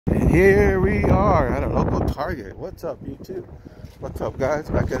Here we are at a local Target. What's up, YouTube? What's up, guys?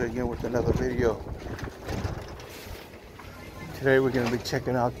 Back at it again with another video. Today we're going to be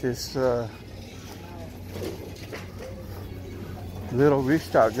checking out this little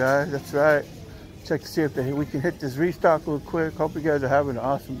restock, guys. That's right. Check to see if we can hit this restock real quick. Hope you guys are having an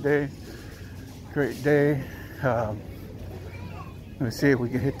awesome day. Great day. Let's see if we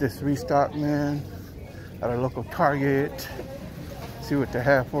can hit this restock, man, at our local Target. See what they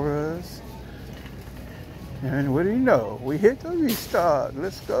have for us. And what do you know? We hit the restock.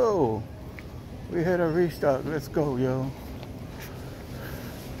 Let's go. We hit a restock. Let's go, yo.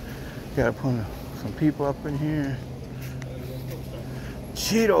 Gotta put some people up in here.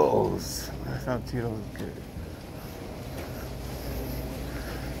 Cheetos. That's how Cheetos is good.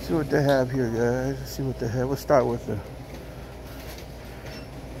 See what they have here, guys. Let's see what they have. We'll start with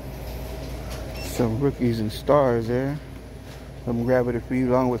some rookies and stars there. Some Gravity for you,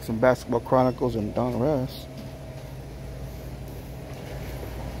 along with some Basketball Chronicles and Don Russ.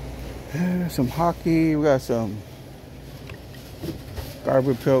 Some hockey. We got some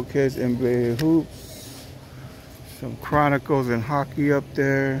Garbage Pail Kids, NBA Hoops. Some Chronicles and hockey up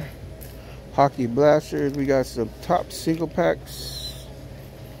there. Hockey Blasters. We got some Top Single Packs.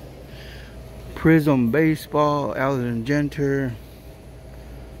 Prism Baseball, Allen Genter.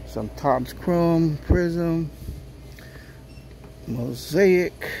 Some Topps Chrome Prism.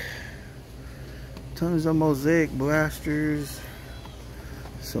 Mosaic, tons of Mosaic blasters,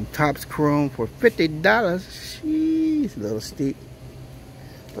 some Topps Chrome for $50. Sheesh, a little steep,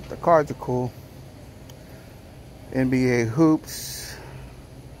 but the cards are cool. NBA Hoops.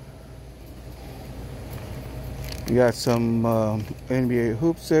 We got some NBA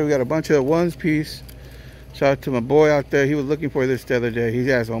Hoops there. We got a bunch of One Piece. Shout out to my boy out there. He was looking for this the other day. He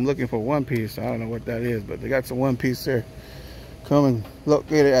asked, I'm looking for One Piece. I don't know what that is, but they got some One Piece there. Come and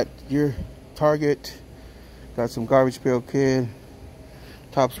locate it at your Target. Got some Garbage Pail Kid,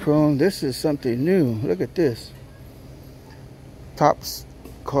 Topps Chrome. This is something new. Look at this. Topps,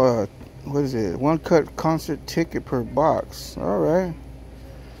 what is it? One cut concert ticket per box. All right.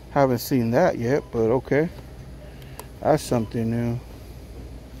 Haven't seen that yet, but okay. That's something new.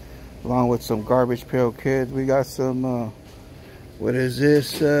 Along with some Garbage Pail Kids. We got some, what is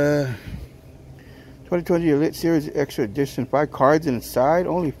this? 2020 Elite Series Extra Edition. 5 cards inside.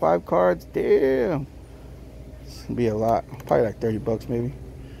 Only 5 cards. Damn. It's gonna be a lot. Probably like 30 bucks maybe.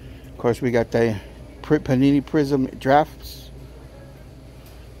 Of course, we got the Panini Prism drafts.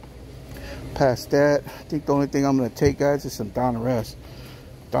 Past that, I think the only thing I'm gonna take, guys, is some Don Russ.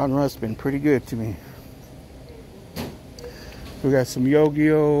 Don Russ been pretty good to me. We got some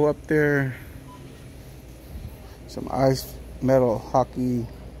Yu-Gi-Oh up there. Some Ice Metal Hockey.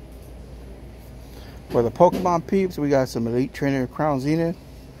 For the Pokemon peeps, we got some Elite Trainer Crown Zenith.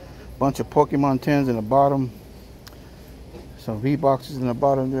 Bunch of Pokemon 10s in the bottom. Some V-Boxes in the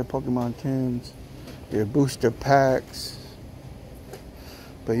bottom there, Pokemon 10s. Their booster packs.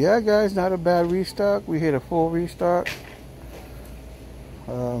 But yeah, guys, not a bad restock. We hit a full restock.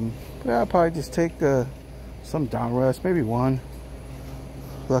 But I'll probably just take some Don Russ, maybe one.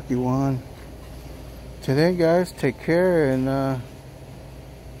 Lucky one. Till then, guys, take care, and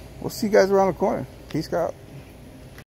we'll see you guys around the corner. Peace out.